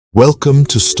Welcome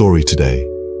to Story Today.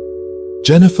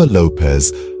 Jennifer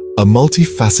Lopez, a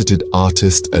multifaceted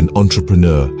artist and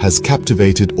entrepreneur, has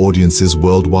captivated audiences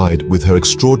worldwide with her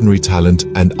extraordinary talent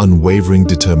and unwavering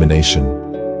determination.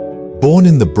 Born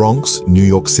in the Bronx, New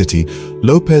York City,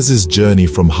 Lopez's journey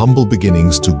from humble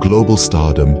beginnings to global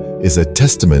stardom is a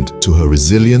testament to her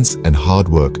resilience and hard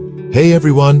work. Hey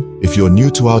everyone, if you're new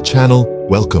to our channel,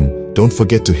 welcome. Don't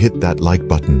forget to hit that like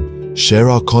button, share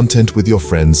our content with your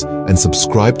friends, and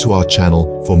subscribe to our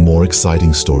channel for more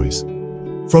exciting stories.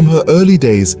 From her early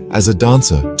days as a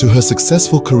dancer to her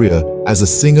successful career as a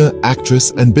singer,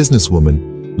 actress, and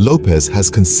businesswoman, Lopez has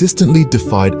consistently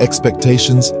defied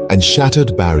expectations and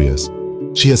shattered barriers.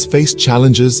 She has faced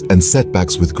challenges and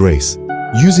setbacks with grace,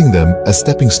 using them as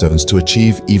stepping stones to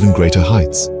achieve even greater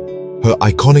heights. Her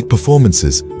iconic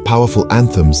performances, powerful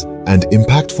anthems, and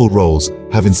impactful roles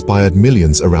have inspired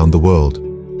millions around the world.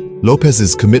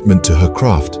 Lopez's commitment to her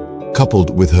craft,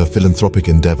 coupled with her philanthropic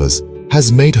endeavors,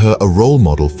 has made her a role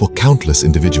model for countless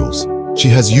individuals. She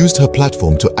has used her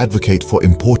platform to advocate for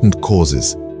important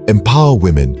causes, empower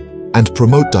women, and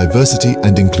promote diversity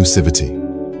and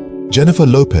inclusivity. Jennifer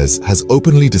Lopez has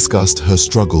openly discussed her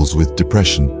struggles with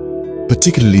depression,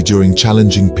 particularly during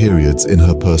challenging periods in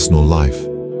her personal life.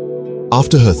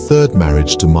 After her third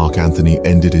marriage to Mark Anthony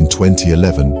ended in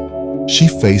 2011, she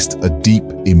faced a deep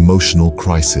emotional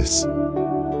crisis.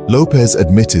 Lopez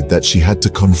admitted that she had to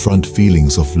confront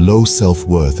feelings of low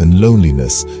self-worth and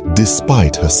loneliness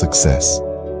despite her success.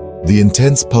 The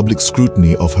intense public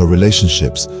scrutiny of her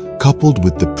relationships, coupled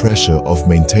with the pressure of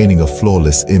maintaining a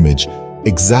flawless image,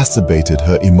 exacerbated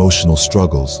her emotional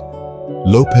struggles.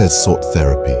 Lopez sought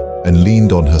therapy and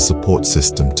leaned on her support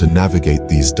system to navigate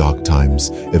these dark times,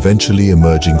 eventually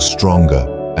emerging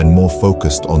stronger and more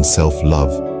focused on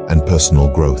self-love and personal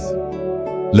growth.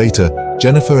 Later,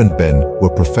 Jennifer and Ben were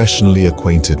professionally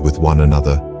acquainted with one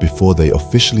another before they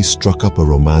officially struck up a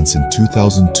romance in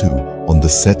 2002 on the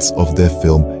sets of their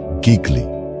film Giggly,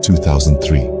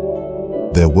 2003.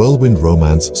 Their whirlwind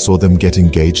romance saw them get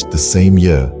engaged the same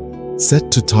year,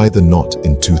 set to tie the knot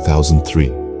in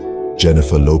 2003.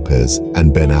 Jennifer Lopez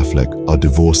and Ben Affleck are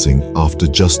divorcing after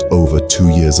just over 2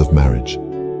 years of marriage.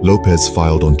 Lopez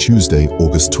filed on Tuesday,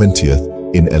 August 20th,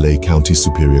 in LA County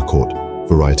Superior Court,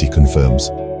 Variety confirms.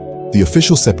 The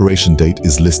official separation date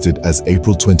is listed as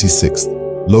April 26th.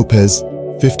 Lopez,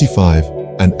 55,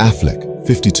 and Affleck,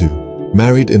 52,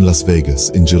 married in Las Vegas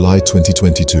in July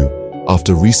 2022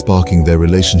 after resparking their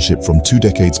relationship from 2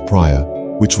 decades prior,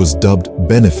 which was dubbed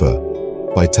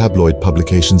Bennifer by tabloid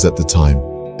publications at the time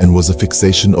and was a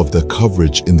fixation of their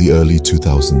coverage in the early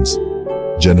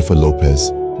 2000s. Jennifer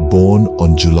Lopez, born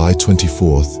on July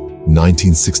 24th,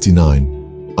 1969,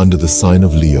 under the sign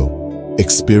of Leo,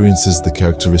 experiences the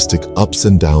characteristic ups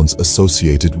and downs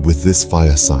associated with this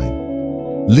fire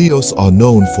sign. Leos are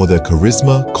known for their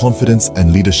charisma, confidence,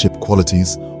 and leadership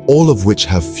qualities, all of which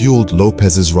have fueled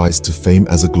Lopez's rise to fame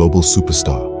as a global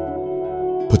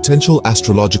superstar. Potential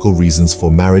astrological reasons for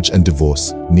marriage and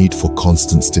divorce: need for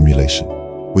constant stimulation.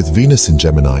 With Venus in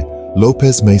Gemini,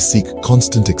 Lopez may seek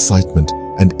constant excitement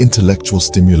and intellectual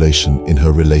stimulation in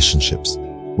her relationships.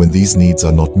 When these needs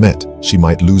are not met, she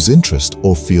might lose interest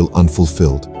or feel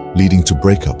unfulfilled, leading to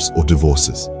breakups or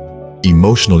divorces.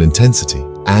 Emotional intensity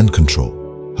and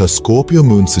control. Her Scorpio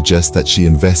moon suggests that she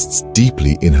invests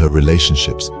deeply in her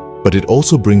relationships, but it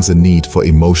also brings a need for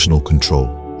emotional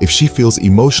control. If she feels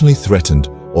emotionally threatened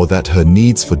or that her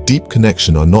needs for deep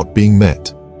connection are not being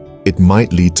met, it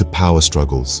might lead to power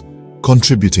struggles,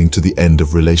 contributing to the end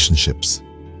of relationships.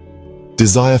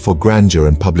 Desire for grandeur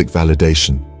and public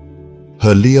validation.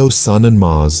 Her Leo Sun and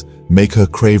Mars make her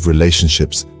crave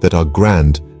relationships that are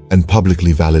grand and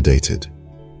publicly validated.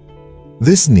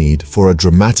 This need for a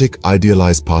dramatic,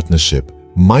 idealized partnership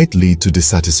might lead to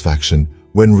dissatisfaction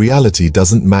when reality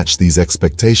doesn't match these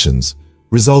expectations,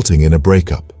 resulting in a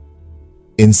breakup.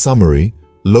 In summary,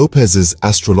 Lopez's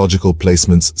astrological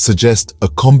placements suggest a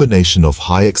combination of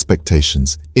high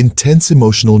expectations, intense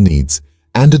emotional needs,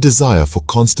 and a desire for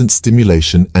constant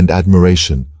stimulation and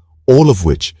admiration, all of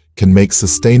which can make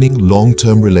sustaining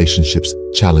long-term relationships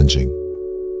challenging.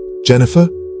 Jennifer,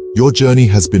 your journey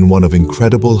has been one of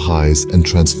incredible highs and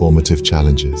transformative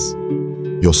challenges.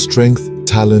 Your strength,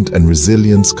 talent, and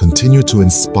resilience continue to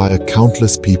inspire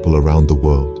countless people around the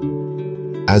world.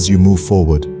 As you move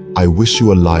forward, I wish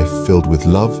you a life filled with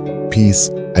love, peace,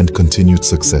 and continued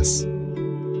success.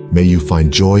 May you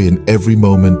find joy in every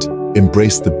moment,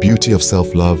 embrace the beauty of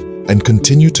self-love, and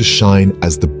continue to shine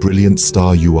as the brilliant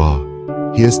star you are.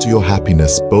 Here's to your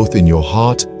happiness both in your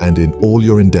heart and in all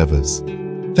your endeavors.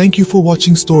 Thank you for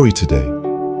watching Story Today.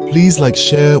 Please like,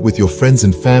 share with your friends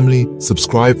and family,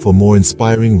 subscribe for more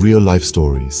inspiring real-life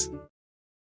stories.